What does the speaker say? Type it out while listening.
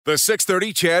The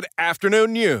 6:30 CHED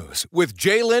Afternoon News with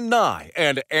Jaylen Nye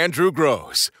and Andrew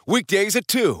Gross. Weekdays at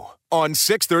 2 on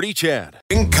 6:30 CHED.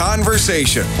 In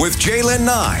conversation with Jaylen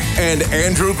Nye and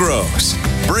Andrew Gross.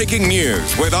 Breaking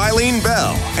news with Eileen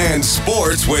Bell and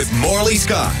sports with Morley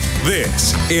Scott.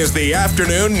 This is the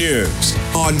Afternoon News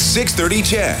on 6:30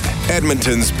 CHED,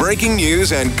 Edmonton's breaking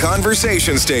news and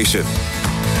conversation station.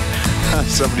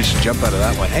 Somebody should jump out of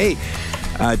that one. Hey,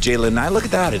 Jaylen Nye, look at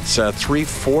that. It's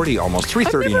 3:40, almost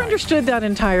 3:39. I've never understood that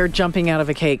entire jumping out of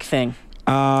a cake thing.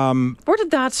 Where did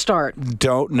that start?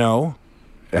 Don't know.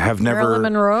 Have never. Marilyn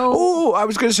Monroe? Oh, I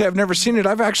was going to say I've never seen it.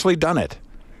 I've actually done it.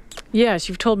 Yes,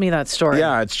 you've told me that story.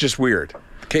 Yeah, it's just weird.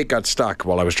 Cake got stuck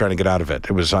while I was trying to get out of it.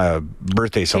 It was a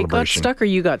birthday celebration. Cake got stuck or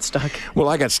you got stuck? Well,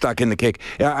 I got stuck in the cake.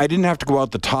 Yeah, I didn't have to go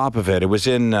out the top of it. It was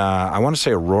in, I want to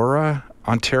say Aurora,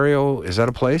 Ontario. Is that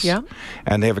a place? Yeah.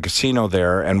 And they have a casino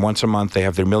there, and once a month they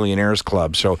have their Millionaires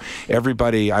Club. So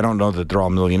everybody, I don't know that they're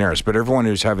all millionaires, but everyone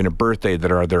who's having a birthday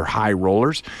that are their high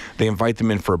rollers, they invite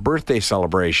them in for a birthday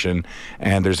celebration,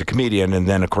 and there's a comedian, and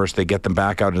then, of course, they get them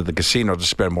back out into the casino to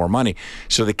spend more money.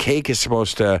 So the cake is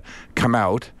supposed to come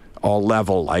out all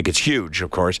level, like it's huge,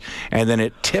 of course, and then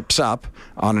it tips up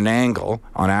on an angle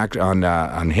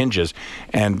on hinges,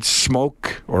 and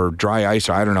smoke or dry ice,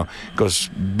 or I don't know, goes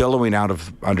billowing out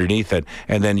of underneath it,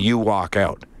 and then you walk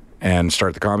out and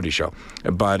start the comedy show.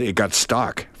 But it got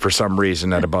stuck for some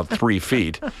reason at about 3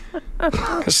 feet.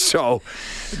 So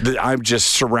I'm just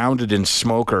surrounded in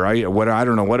smoke, or I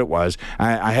don't know what it was.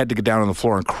 I had to get down on the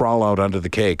floor and crawl out under the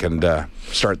cake and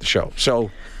start the show.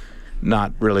 So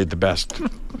not really the best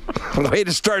way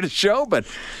to start a show, but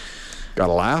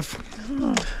got a laugh.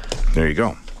 There you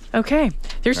go. Okay.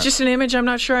 There's just an image I'm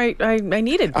not sure I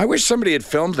needed. I wish somebody had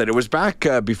filmed it. It was back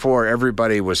before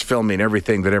everybody was filming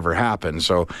everything that ever happened,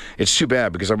 so it's too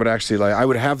bad, because I would actually I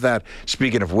would have that,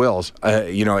 speaking of wills,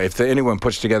 if anyone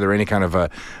puts together any kind of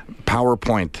a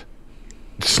PowerPoint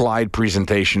slide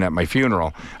presentation at my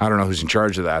funeral, I don't know who's in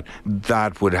charge of that,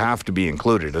 that would have to be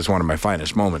included as one of my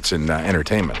finest moments in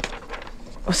entertainment.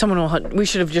 We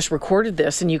should have just recorded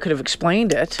this and you could have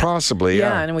explained it. Possibly, yeah.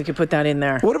 Yeah, and we could put that in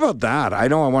there. What about that? I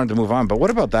know I wanted to move on, but what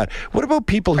about that? What about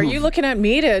people who... Are you looking at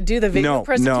me to do the video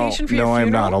presentation for your funeral? No,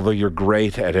 I'm not, although you're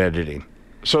great at editing.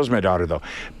 So is my daughter, though.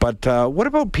 But what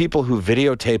about people who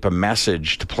videotape a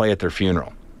message to play at their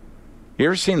funeral? You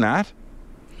ever seen that?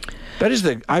 That is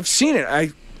I've seen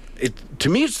it. To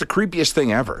me, it's the creepiest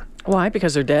thing ever. Why?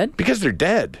 Because they're dead? Because they're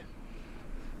dead.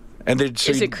 And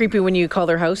is it creepy when you call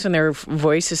their house and their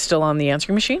voice is still on the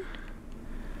answering machine?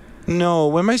 No.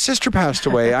 When my sister passed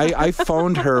away, I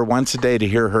phoned her once a day to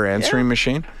hear her answering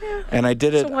machine. Yeah. And I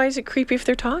did it. So why is it creepy if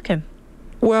they're talking?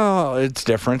 Well, it's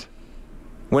different.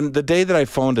 When the day that I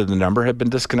phoned and the number had been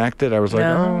disconnected, I was like,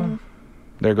 oh,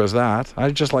 there goes that.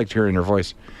 I just liked hearing her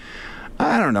voice.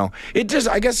 I don't know.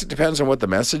 I guess it depends on what the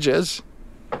message is.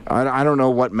 I don't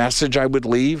know what message I would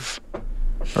leave.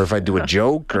 Or if I do a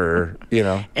joke, or,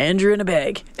 Andrew in a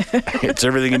bag. It's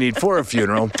everything you need for a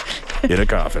funeral in a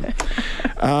coffin.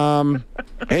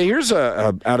 Hey, here's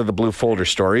a out of the blue folder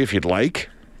story, if you'd like.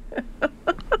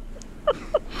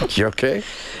 You okay?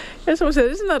 Yeah, someone said,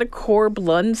 isn't that a Corb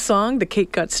Lund song? The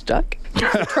cake got stuck?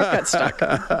 The truck got stuck.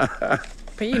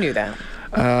 But you knew that.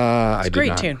 It's a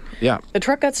great tune. Yeah. The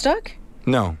truck got stuck?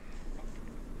 No.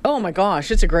 Oh my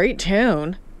gosh, it's a great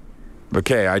tune.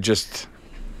 Okay, I just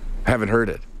haven't heard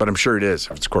it, but I'm sure it is.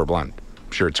 If it's Corb Lund,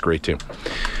 I'm sure it's a great tune.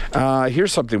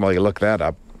 Here's something while you look that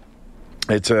up.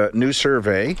 It's a new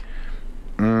survey.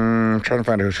 I'm trying to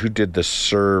find out who did the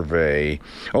survey.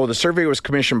 Oh, the survey was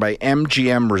commissioned by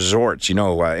MGM Resorts.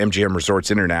 MGM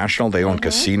Resorts International. They own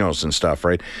casinos and stuff,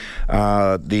 right?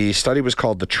 The study was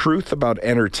called The Truth About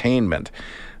Entertainment.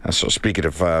 So speaking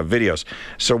of videos.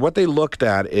 So what they looked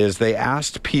at is they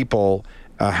asked people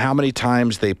how many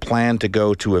times they plan to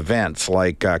go to events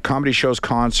like comedy shows,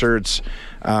 concerts,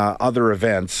 other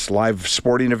events, live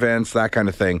sporting events, that kind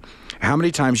of thing. How many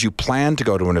times you plan to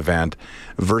go to an event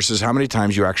versus how many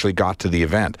times you actually got to the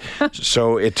event.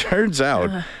 So it turns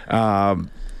out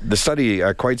the study,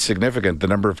 quite significant, the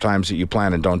number of times that you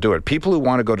plan and don't do it. People who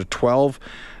want to go to 12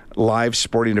 live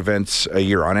sporting events a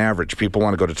year on average. People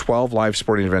want to go to 12 live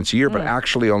sporting events a year, but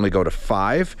actually only go to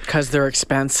 5. Because they're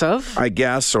expensive? I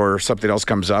guess, or something else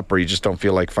comes up, or you just don't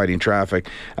feel like fighting traffic.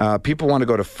 People want to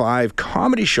go to 5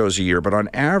 comedy shows a year, but on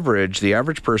average, the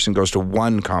average person goes to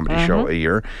 1 comedy show a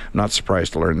year. I'm not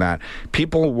surprised to learn that.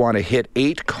 People want to hit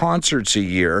 8 concerts a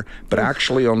year, but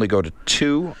actually only go to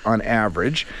 2 on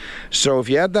average. So if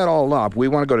you add that all up, we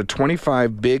want to go to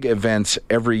 25 big events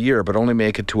every year, but only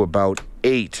make it to about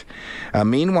 8.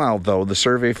 Meanwhile, though, the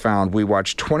survey found we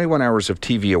watch 21 hours of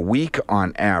TV a week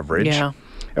on average. Yeah.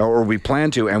 or we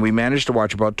plan to, and we managed to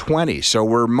watch about 20. So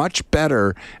we're much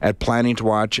better at planning to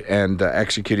watch and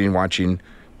executing watching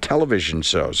television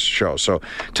shows. So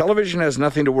television has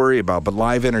nothing to worry about, but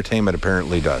live entertainment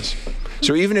apparently does.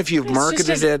 So even if you've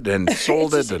marketed it and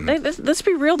sold it, and let's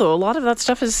be real though, a lot of that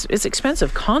stuff is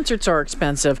expensive. Concerts are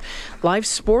expensive. A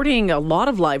lot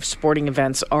of live sporting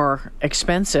events are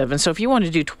expensive, and so if you want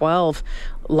to do 12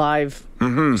 live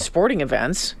sporting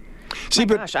events,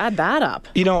 add that up.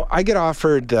 You know, I get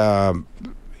offered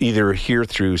either here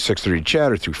through 630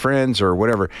 Chat or through friends or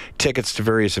whatever, tickets to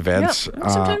various events. Yeah.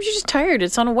 Sometimes you're just tired.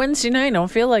 It's on a Wednesday night. I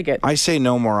don't feel like it. I say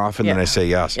no more often than I say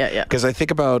yes. Yeah. Because I think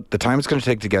about the time it's going to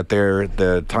take to get there,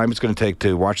 the time it's going to take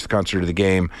to watch the concert or the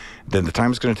game, then the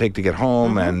time it's going to take to get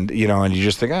home, and you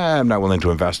just think, I'm not willing to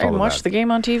invest all of that. And watch the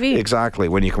game on TV. Exactly,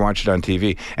 when you can watch it on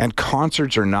TV. And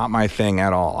concerts are not my thing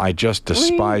at all. I just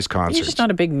despise concerts. You're just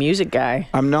not a big music guy.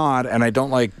 I'm not, and I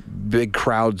don't like big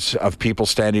crowds of people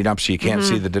standing up so you can't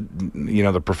see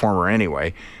the performer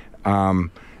anyway.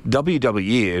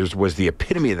 WWE was the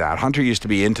epitome of that. Hunter used to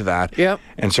be into that. Yep.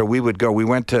 And so we would go. We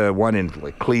went to one in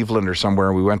Cleveland or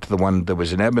somewhere. We went to the one that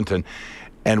was in Edmonton.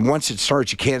 And once it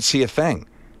starts, you can't see a thing.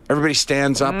 Everybody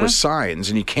stands up with signs,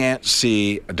 and you can't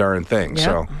see a darn thing.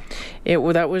 Yep.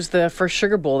 So that was the first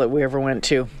Sugar Bowl that we ever went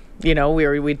to. You know,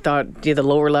 we thought the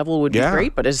lower level would be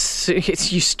great, but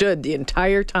you stood the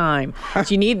entire time. So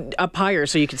you need up higher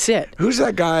so you could sit. Who's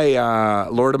that guy,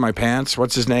 Lord of My Pants?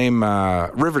 What's his name?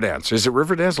 Riverdance. Is it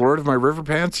Riverdance? Lord of My River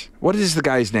Pants? What is the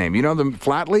guy's name? You know them,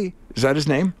 Flatley? Is that his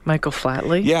name? Michael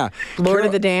Flatley? Yeah. Lord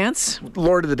of the Dance?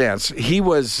 Lord of the Dance. He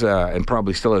was, and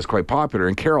probably still is, quite popular,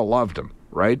 and Carol loved him.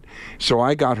 Right? So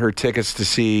I got her tickets to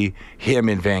see him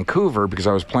in Vancouver because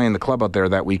I was playing the club out there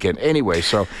that weekend anyway.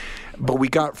 But we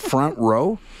got front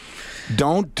row.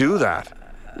 Don't do that.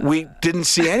 We didn't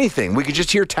see anything. We could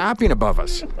just hear tapping above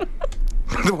us.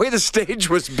 The way the stage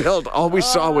was built, all we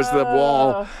saw was the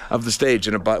wall of the stage,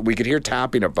 and we could hear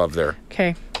tapping above there.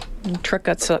 Okay. Truck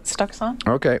got stuck on?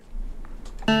 Okay.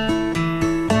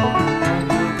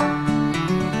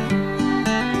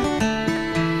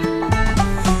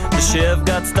 The Chev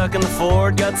got stuck and the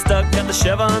Ford got stuck, got the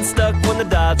Chevron stuck when the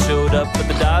Dodge showed up, but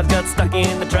the Dodge got stuck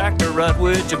in the tractor rut,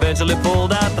 which eventually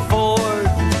pulled out the Ford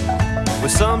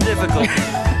with some difficulty.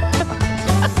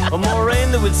 A more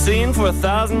rain than we'd seen for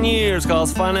 1,000 years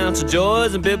caused financial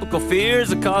joys and biblical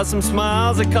fears. It caused some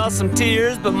smiles, it caused some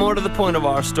tears, but more to the point of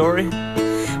our story.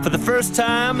 For the first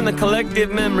time in the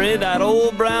collective memory, that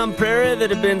old brown prairie that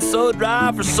had been so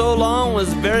dry for so long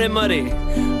was very muddy,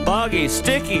 boggy,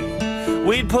 sticky.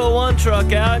 We'd pull one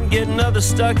truck out and get another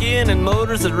stuck in, and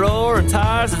motors that roar and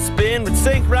tires that spin would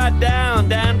sink right down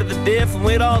to the diff, and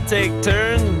we'd all take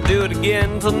turns and do it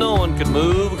again until no one could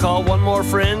move. Call one more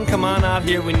friend, come on out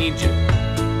here, we need you.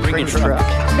 Bring your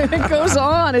truck. It goes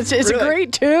on. It's really? A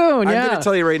great tune. I'm going to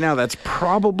tell you right now, that's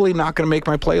probably not going to make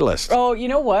my playlist. Oh, you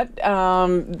know what?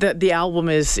 The album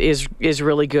is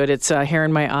really good. It's Hair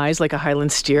in My Eyes, Like a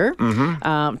Highland Steer.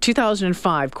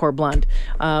 2005, Core Blund.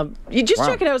 You just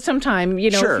check it out sometime.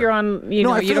 You know, sure. If you're on, you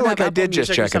I don't like have I did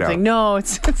just check it out. No,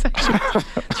 it's actually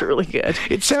it's really good.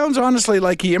 It sounds honestly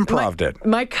like he improv'd it.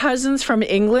 My cousins from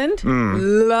England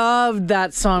loved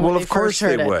that song. Well, when of course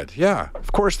they would. Yeah,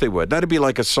 of course they would. That'd be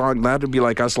like a song. That'd be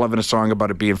like us loving a song about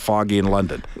it being foggy in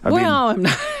London. I mean, I'm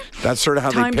not. That's sort of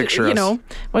how they picture us. You know,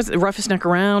 what's the Roughest Neck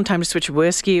Around? Time to Switch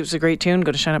Whiskey. It was a great tune.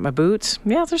 Go to Shine Up My Boots.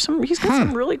 Yeah, he's got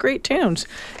some really great tunes,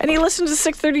 and he listens to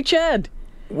 630 Ched.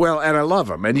 Well, and I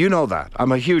love him, and you know that.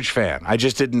 I'm a huge fan. I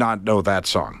just did not know that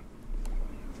song.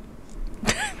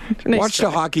 Watched a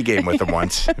hockey game with him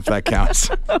once, if that counts.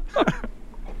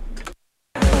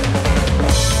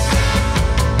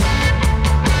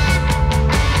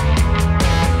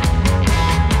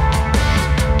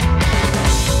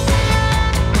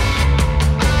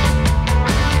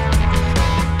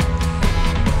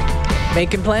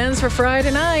 Making plans for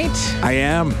Friday night. I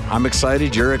am. I'm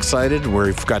excited. You're excited.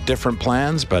 We've got different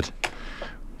plans, but...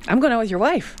 I'm going out with your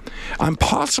wife. I'm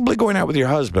possibly going out with your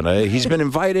husband. He's been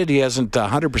invited. He hasn't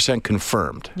 100%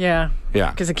 confirmed. Yeah.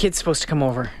 Yeah. Because the kid's supposed to come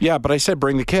over. Yeah, but I said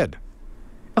bring the kid.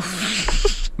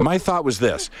 My thought was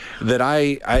this, that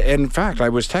in fact, I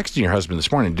was texting your husband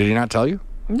this morning. Did he not tell you?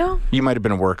 No. You might have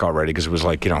been at work already because it was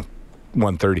like,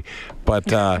 1:30. But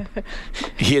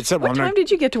he had said... What time did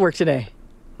you get to work today?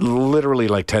 Literally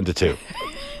like 10 to 2.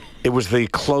 It was the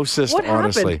closest, what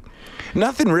honestly. Happened?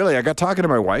 Nothing really. I got talking to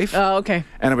my wife. Oh, okay.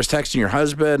 And I was texting your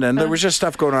husband, and there was just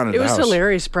stuff going on in the house. It was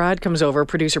hilarious.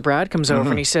 Producer Brad comes over,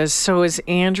 and he says, so is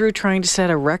Andrew trying to set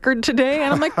a record today?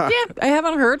 And I'm like, yeah, I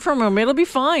haven't heard from him. It'll be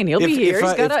fine. He'll be here.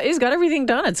 He's got everything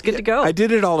done. It's good to go. I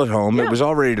did it all at home. Yeah. It was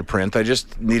all ready to print. I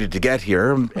just needed to get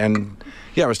here, and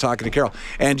Yeah, I was talking to Carol.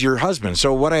 And your husband.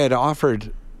 So what I had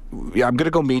offered, I'm going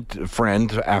to go meet a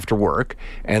friend after work.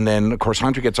 And then, of course,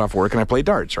 Hunter gets off work and I play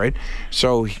darts, right?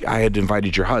 So I had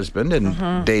invited your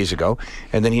husband days ago.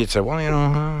 And then he had said,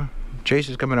 well, Chase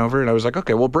is coming over, and I was like,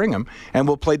 okay, we'll bring him, and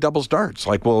we'll play doubles darts.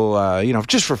 Like, we'll,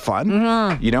 just for fun,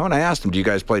 And I asked him, do you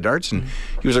guys play darts? And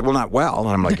he was like, well, not well. And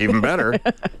I'm like, even better.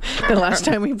 The last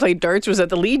time we played darts was at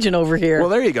the Legion over here. Well,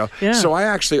 there you go. Yeah. So I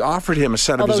actually offered him a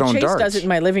set of his own Chase darts. does it in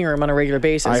my living room on a regular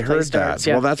basis. I heard that. Darts,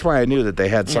 yeah. Well, that's why I knew that they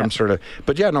had some sort of...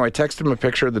 But I texted him a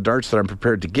picture of the darts that I'm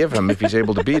prepared to give him if he's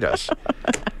able to beat us.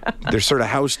 They're sort of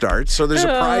house darts, so there's a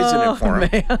prize in it for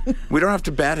him. Man. We don't have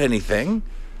to bet anything.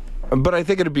 But I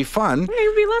think it'd be fun. It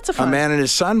would be lots of fun. A man and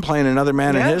his son playing another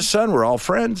man and his son. We're all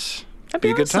friends. That'd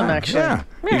be a good awesome, time. actually. Yeah.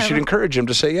 You should encourage him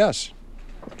to say yes.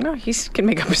 No, he can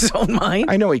make up his own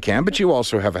mind. I know he can, but you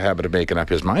also have a habit of making up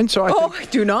his mind. So I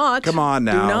do not. Come on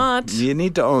now. Do not. You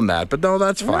need to own that. But no,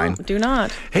 that's fine. No, do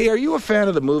not. Hey, are you a fan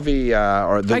of the movie?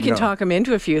 I can talk him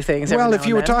into a few things. Well, if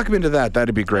you would talk him into that,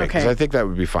 that'd be great. Because I think that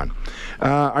would be fun.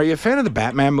 Are you a fan of the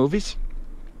Batman movies?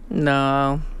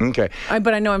 No. Okay.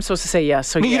 But I know I'm supposed to say yes.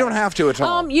 So you don't have to at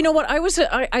all. You know what?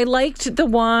 I liked the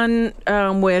one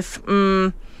with.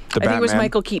 I think it was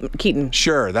Michael Keaton.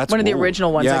 Sure, that's one of the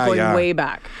original ones, going way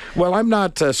back. Well, I'm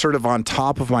not sort of on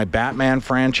top of my Batman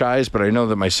franchise, but I know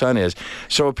that my son is.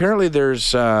 So apparently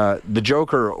there's the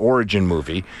Joker origin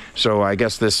movie. So I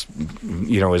guess this,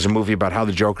 is a movie about how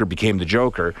the Joker became the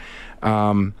Joker.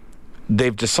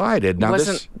 They've decided now.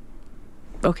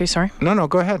 Okay, sorry. No,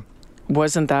 go ahead.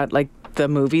 Wasn't that like the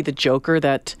movie, The Joker,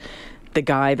 that the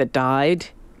guy that died,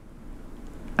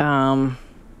 who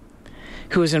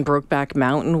was in Brokeback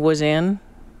Mountain, was in?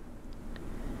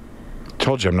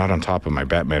 Told you I'm not on top of my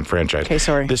Batman franchise. Okay,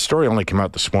 sorry. This story only came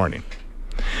out this morning.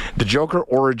 The Joker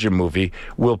origin movie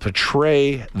will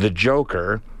portray the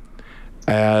Joker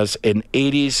as an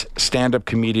 80s stand-up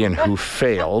comedian who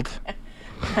failed.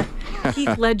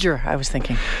 Heath Ledger, I was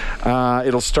thinking.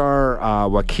 It'll star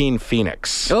Joaquin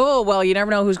Phoenix. Oh, well, you never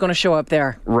know who's going to show up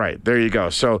there. Right, there you go.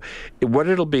 So what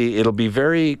it'll be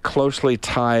very closely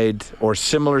tied or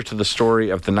similar to the story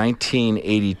of the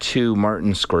 1982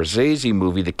 Martin Scorsese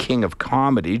movie, The King of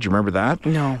Comedy. Do you remember that?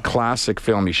 No. Classic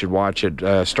film. You should watch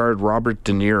it. Starred Robert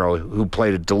De Niro, who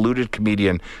played a deluded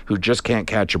comedian who just can't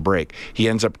catch a break. He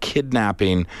ends up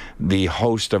kidnapping the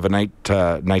host of a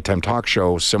nighttime talk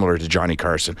show similar to Johnny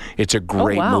Carson. It's a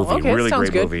great movie. Okay, really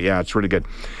great good. movie. Yeah, it's really good.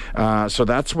 So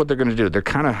that's what they're going to do. They're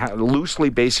kind of loosely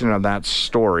basing it on that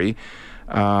story.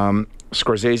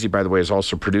 Scorsese, by the way, is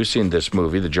also producing this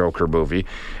movie, the Joker movie.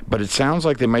 But it sounds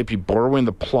like they might be borrowing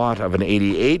the plot of an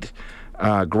 88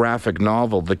 graphic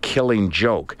novel, The Killing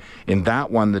Joke. In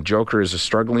that one, the Joker is a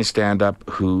struggling stand-up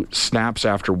who snaps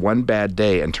after one bad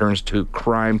day and turns to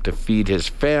crime to feed his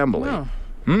family. Wow.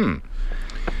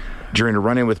 During a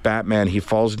run-in with Batman, he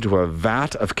falls into a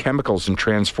vat of chemicals and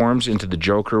transforms into the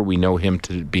Joker we know him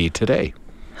to be today.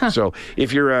 So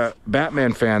if you're a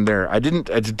Batman fan there, I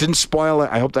didn't spoil it.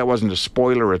 I hope that wasn't a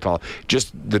spoiler at all.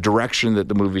 Just the direction that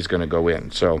the movie's going to go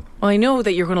in. So, well, I know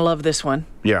that you're going to love this one.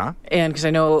 Yeah. And because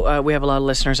I know we have a lot of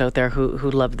listeners out there who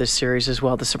love this series as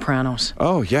well, The Sopranos.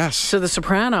 Oh, yes. So The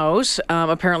Sopranos,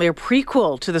 apparently a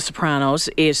prequel to The Sopranos,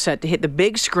 is set to hit the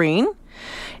big screen.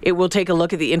 It will take a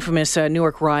look at the infamous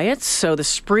Newark riots. So the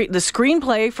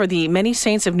screenplay for The Many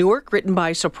Saints of Newark, written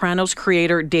by Sopranos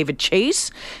creator David Chase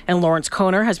and Lawrence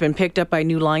Koner, has been picked up by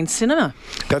New Line Cinema.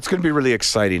 That's going to be really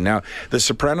exciting. Now, The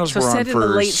Sopranos were on set for in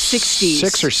the late 60s.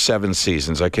 6 or 7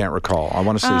 seasons. I can't recall. I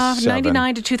want to say 7.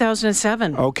 99 to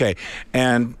 2007. Okay.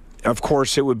 And of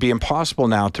course, it would be impossible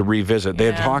now to revisit. They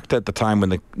had talked at the time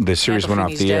when the series went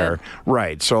off the air.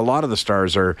 Right. So a lot of the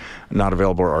stars are not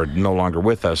available or no longer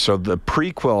with us. So the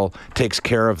prequel takes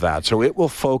care of that. So it will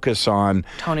focus on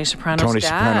Tony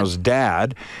Soprano's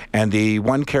dad. And the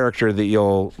one character that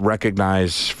you'll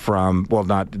recognize from, well,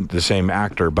 not the same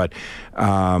actor, but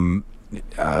Tony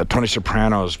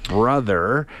Soprano's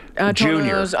brother,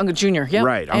 Junior. Uncle Junior, yeah.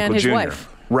 Right, Uncle and his Junior. wife.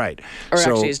 Right. Or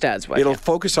actually his dad's wife. It'll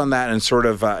focus on that and sort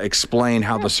of explain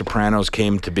how the Sopranos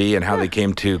came to be and how they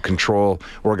came to control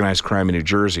organized crime in New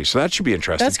Jersey. So that should be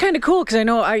interesting. That's kind of cool because I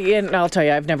know, and I'll tell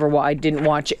you, I didn't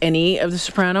watch any of the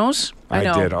Sopranos. I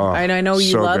know. did. Oh, and I know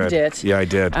you so loved good. it. Yeah, I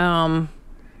did.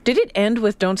 Did it end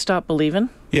with "Don't Stop Believin'"?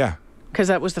 Yeah. Because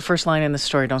that was the first line in the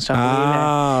story, "Don't Stop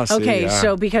See, Believin'." Okay, yeah.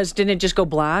 so because didn't it just go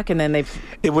black and then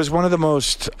It was one of the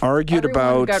most argued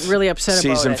Everyone about got really upset about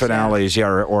season it, finales,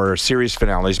 or series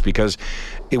finales, because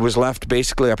it was left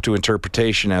basically up to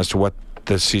interpretation as to what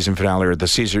the season finale or the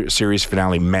series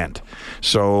finale meant.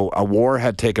 So a war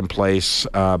had taken place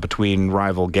between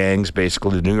rival gangs,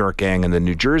 basically the New York gang and the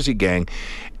New Jersey gang,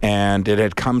 and it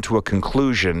had come to a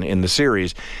conclusion in the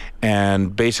series.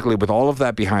 And basically with all of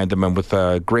that behind them and with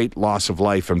a great loss of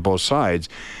life on both sides,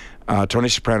 Tony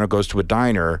Soprano goes to a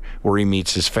diner where he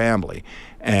meets his family.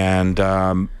 And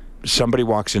somebody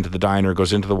walks into the diner,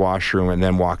 goes into the washroom, and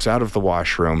then walks out of the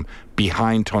washroom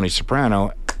behind Tony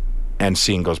Soprano, and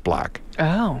scene goes black.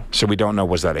 Oh. So we don't know,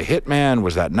 was that a hitman?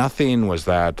 Was that nothing? Was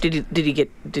that... Did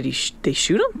they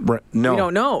shoot him? No. We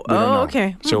don't know. We don't know.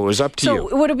 Okay. So it was up to you.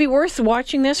 So would it be worth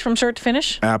watching this from start to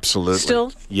finish? Absolutely.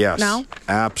 Still? Yes. Now?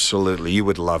 Absolutely. You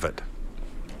would love it.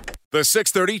 The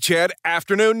 630 CHED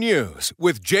Afternoon News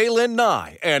with Jaylen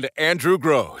Nye and Andrew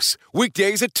Gross.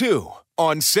 Weekdays at 2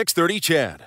 on 630 CHED.